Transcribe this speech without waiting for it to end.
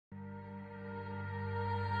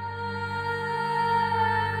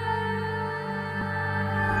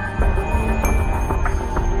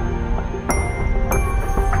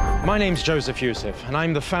My name's Josef Yousef, and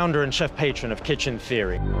I'm the founder and chef patron of Kitchen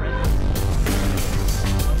Theory.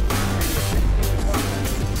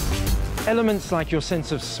 Elements like your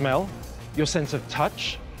sense of smell, your sense of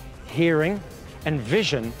touch, hearing, and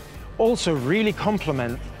vision also really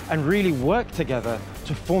complement and really work together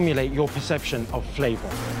to formulate your perception of flavor.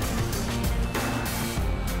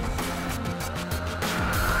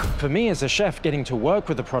 For me as a chef, getting to work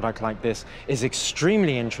with a product like this is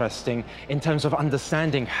extremely interesting in terms of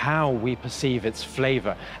understanding how we perceive its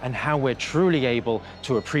flavor and how we're truly able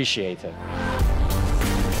to appreciate it.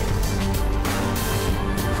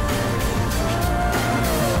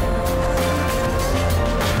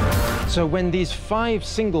 So when these 5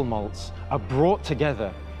 single malts are brought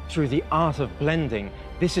together through the art of blending,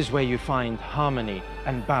 this is where you find harmony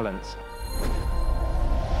and balance.